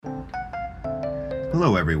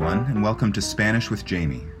Hello, everyone, and welcome to Spanish with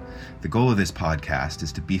Jamie. The goal of this podcast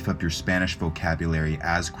is to beef up your Spanish vocabulary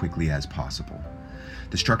as quickly as possible.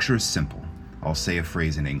 The structure is simple. I'll say a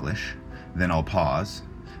phrase in English, then I'll pause,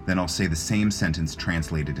 then I'll say the same sentence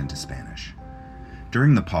translated into Spanish.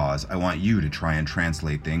 During the pause, I want you to try and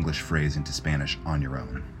translate the English phrase into Spanish on your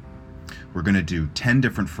own. We're going to do 10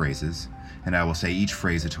 different phrases, and I will say each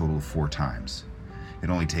phrase a total of 4 times. It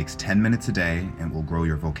only takes 10 minutes a day and will grow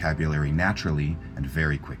your vocabulary naturally and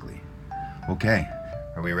very quickly. Okay,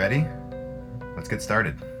 are we ready? Let's get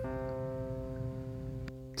started.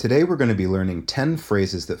 Today we're going to be learning 10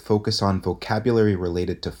 phrases that focus on vocabulary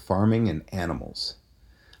related to farming and animals.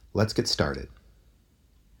 Let's get started.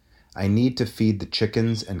 I need to feed the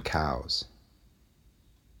chickens and cows.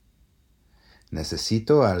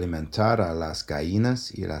 Necesito alimentar a las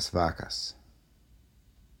gallinas y las vacas.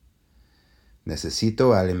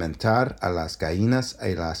 Necesito alimentar a las gallinas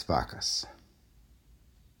y las vacas.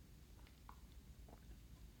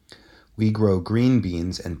 We grow green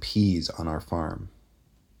beans and peas on our farm.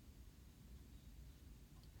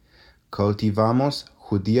 Cultivamos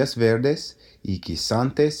judías verdes y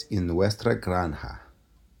guisantes en nuestra granja.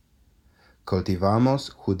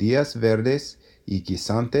 Cultivamos judías verdes y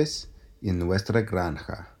guisantes en nuestra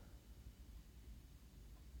granja.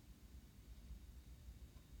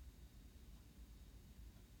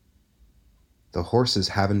 The horses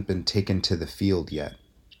haven't been taken to the field yet.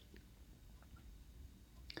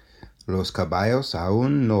 Los caballos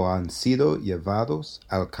aún no han sido llevados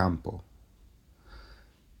al campo.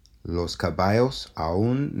 Los caballos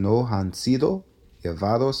aún no han sido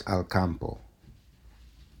llevados al campo.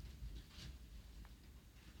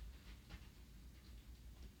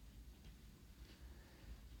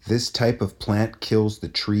 This type of plant kills the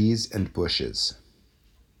trees and bushes.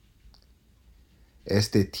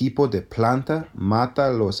 Este tipo de planta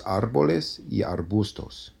mata los árboles y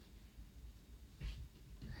arbustos.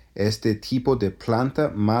 Este tipo de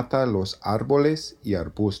planta mata los árboles y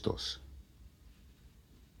arbustos.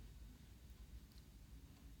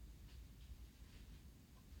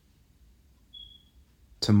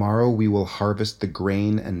 Tomorrow we will harvest the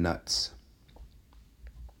grain and nuts.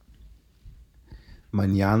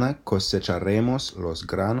 Mañana cosecharemos los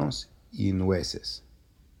granos y nueces.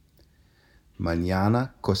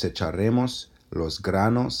 Mañana cosecharemos los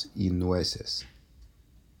granos y nueces.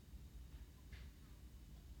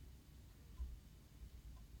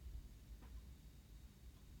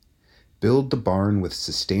 Build the barn with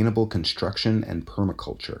sustainable construction and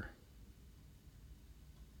permaculture.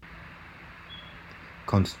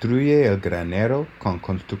 Construye el granero con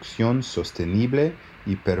construcción sostenible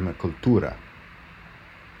y permacultura.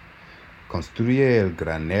 Construye el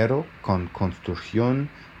granero con construcción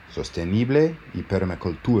sostenible y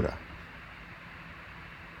permacultura.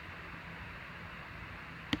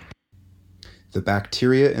 The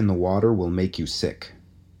bacteria in the water will make you sick.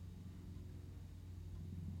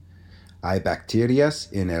 Hay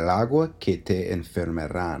bacterias en el agua que te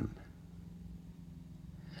enfermarán.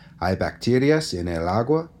 Hay bacterias en el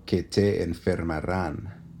agua que te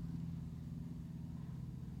enfermarán.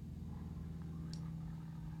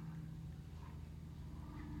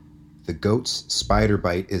 The goat's spider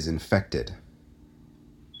bite is infected.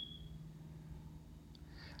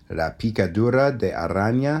 La picadura de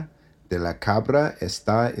araña de la cabra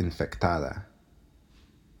está infectada.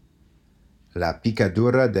 La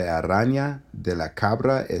picadura de araña de la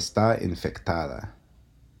cabra está infectada.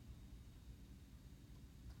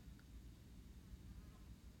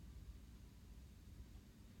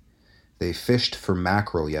 They fished for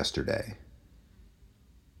mackerel yesterday.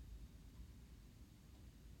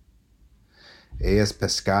 Ellas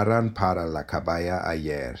pescaron para la caballa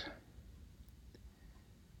ayer.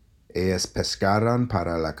 Ellas pescaron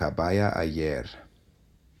para la caballa ayer.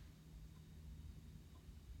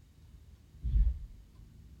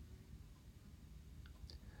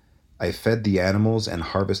 I fed the animals and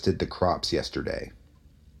harvested the crops yesterday.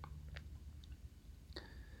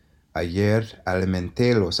 Ayer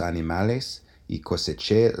alimenté los animales y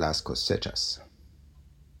coseché las cosechas.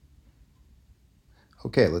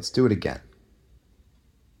 Okay, let's do it again.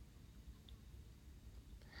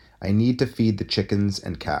 I need to feed the chickens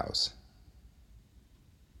and cows.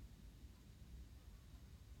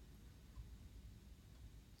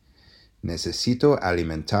 Necesito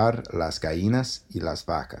alimentar las gallinas y las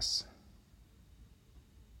vacas.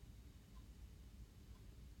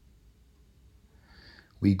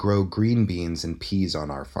 We grow green beans and peas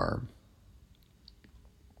on our farm.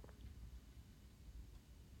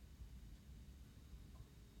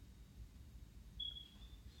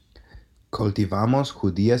 Cultivamos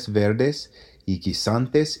judías verdes y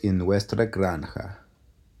guisantes en nuestra granja.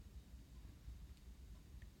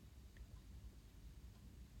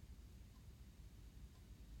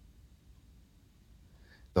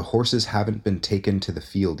 The horses haven't been taken to the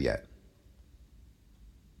field yet.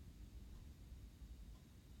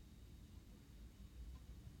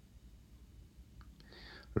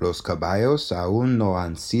 Los caballos aún no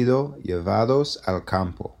han sido llevados al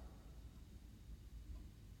campo.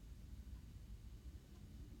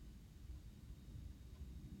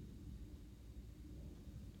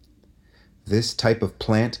 This type of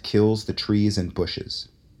plant kills the trees and bushes.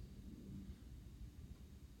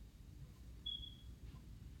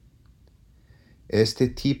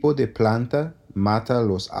 Este tipo de planta mata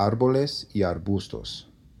los árboles y arbustos.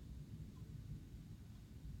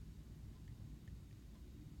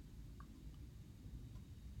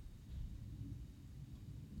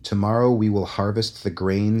 Tomorrow we will harvest the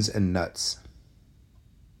grains and nuts.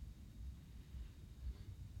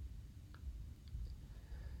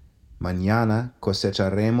 Mañana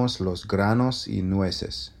cosecharemos los granos y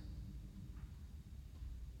nueces.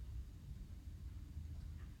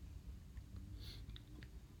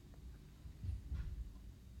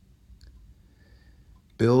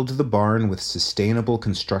 Build the barn with sustainable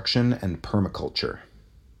construction and permaculture.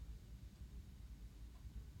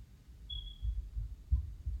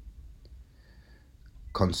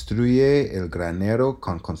 Construye el granero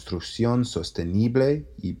con construcción sostenible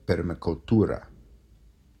y permacultura.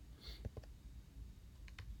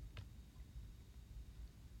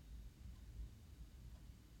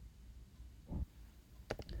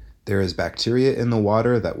 There is bacteria in the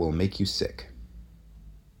water that will make you sick.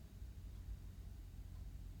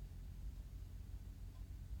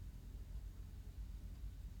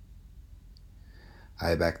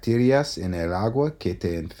 Hay bacterias en el agua que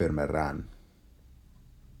te enfermarán.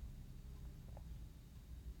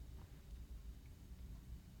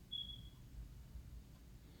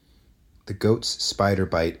 The goat's spider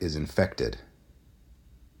bite is infected.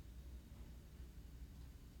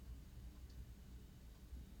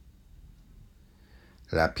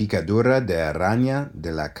 La picadura de araña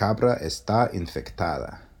de la cabra está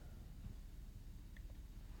infectada.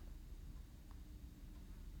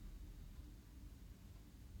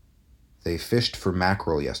 They fished for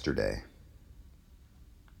mackerel yesterday.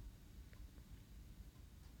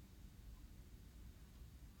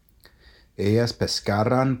 Ellas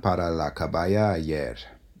pescaron para la caballa ayer.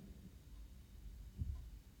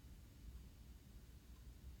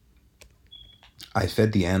 I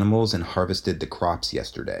fed the animals and harvested the crops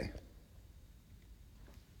yesterday.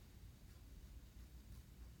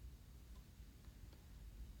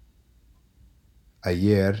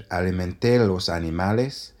 Ayer alimenté los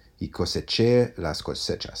animales y coseché las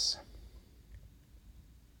cosechas.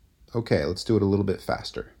 Okay, let's do it a little bit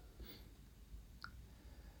faster.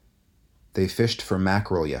 They fished for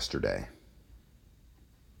mackerel yesterday.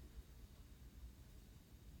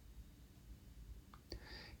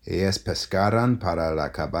 Ellas pescaron para la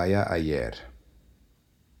caballa ayer.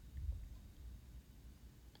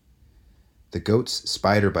 The goat's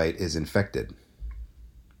spider bite is infected.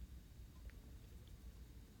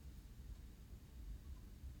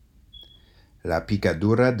 La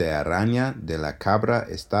picadura de araña de la cabra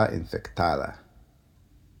está infectada.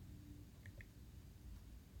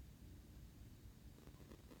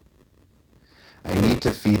 I need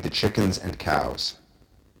to feed the chickens and cows.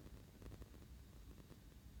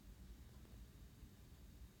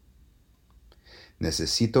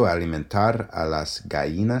 Necesito alimentar a las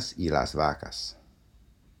gallinas y las vacas.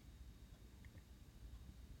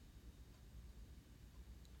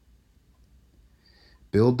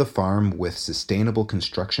 Build the farm with sustainable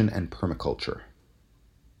construction and permaculture.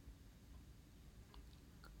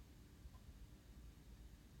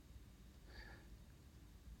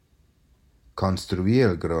 Construir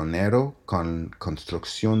el granero con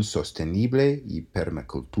construcción sostenible y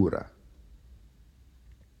permacultura.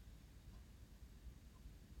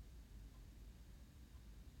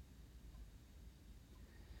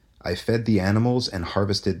 I fed the animals and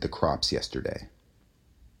harvested the crops yesterday.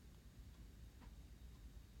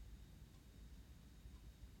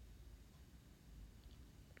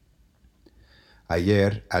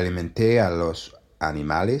 Ayer alimenté a los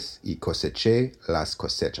animales y coseché las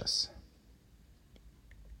cosechas.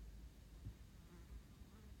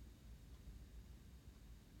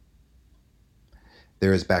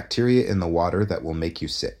 There is bacteria in the water that will make you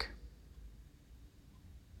sick.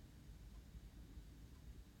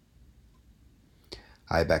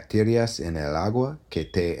 Hay bacterias en el agua que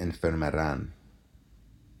te enfermarán.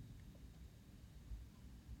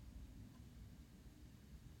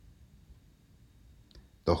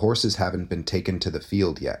 The horses haven't been taken to the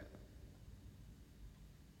field yet.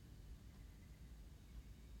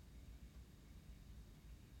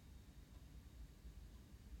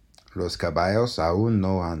 Los caballos aún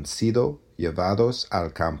no han sido llevados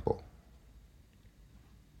al campo.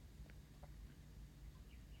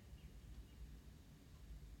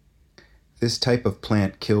 This type of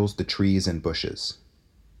plant kills the trees and bushes.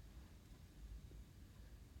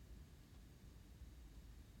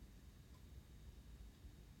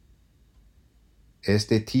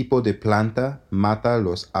 Este tipo de planta mata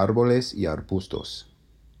los árboles y arbustos.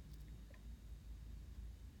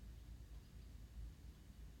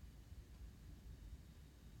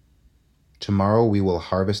 Tomorrow we will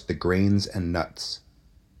harvest the grains and nuts.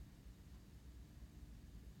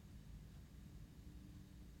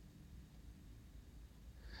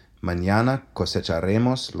 Mañana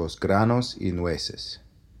cosecharemos los granos y nueces.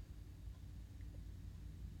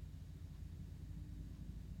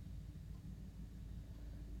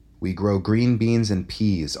 We grow green beans and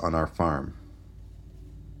peas on our farm.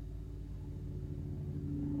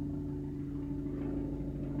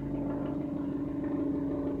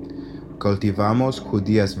 Cultivamos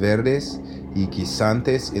judías verdes y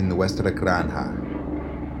guisantes en nuestra granja.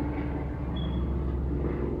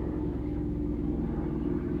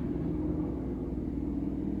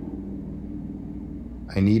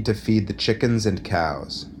 I need to feed the chickens and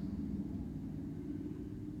cows.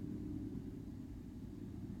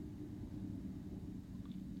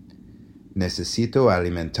 Necesito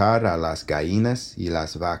alimentar a las gallinas y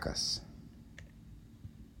las vacas.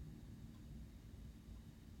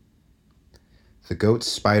 The goat's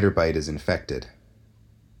spider bite is infected.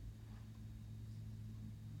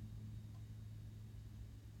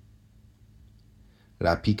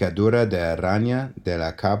 La picadura de araña de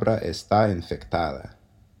la cabra está infectada.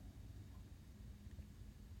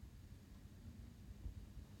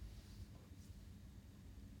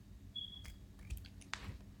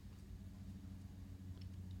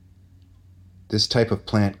 This type of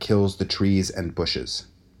plant kills the trees and bushes.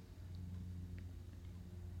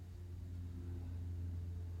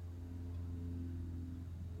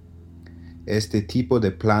 Este tipo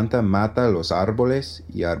de planta mata los árboles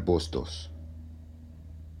y arbustos.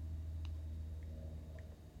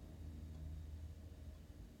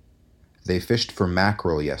 They fished for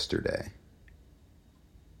mackerel yesterday.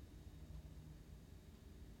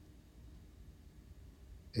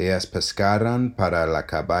 Ellas pescaron para la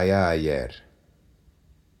caballa ayer.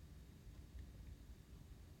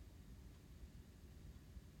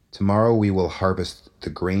 Tomorrow we will harvest the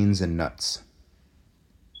grains and nuts.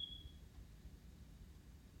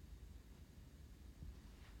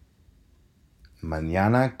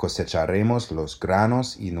 Mañana cosecharemos los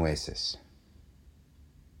granos y nueces.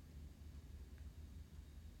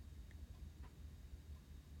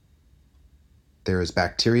 There is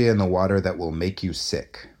bacteria in the water that will make you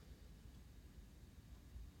sick.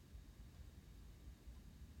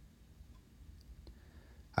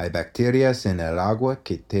 Hay bacterias en el agua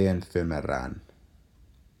que te enfermarán.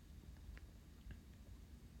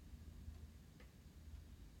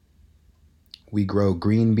 We grow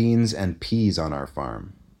green beans and peas on our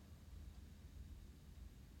farm.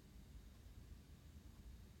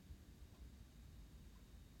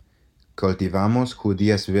 Cultivamos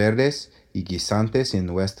judías verdes y guisantes en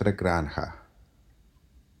nuestra granja.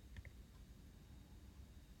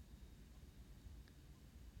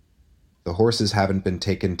 The horses haven't been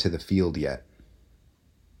taken to the field yet.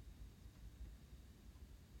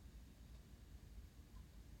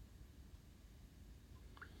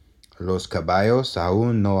 Los caballos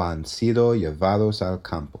aún no han sido llevados al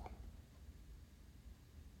campo.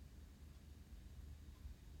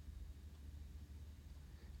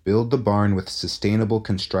 Build the barn with sustainable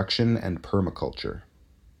construction and permaculture.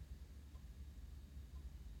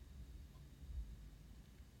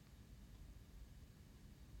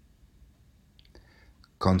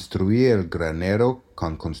 Construir el granero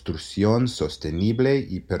con construcción sostenible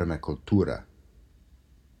y permacultura.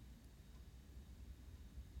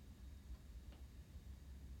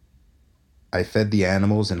 I fed the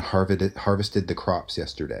animals and harvested the crops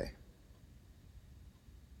yesterday.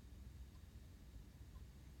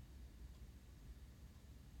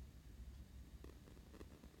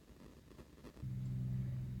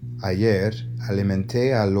 Ayer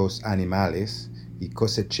alimenté a los animales y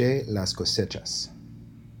coseché las cosechas.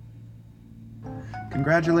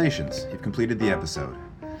 Congratulations, you've completed the episode.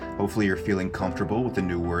 Hopefully you're feeling comfortable with the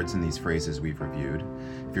new words in these phrases we've reviewed.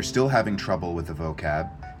 If you're still having trouble with the vocab,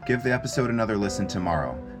 give the episode another listen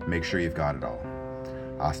tomorrow. Make sure you've got it all.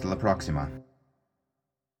 Hasta la próxima.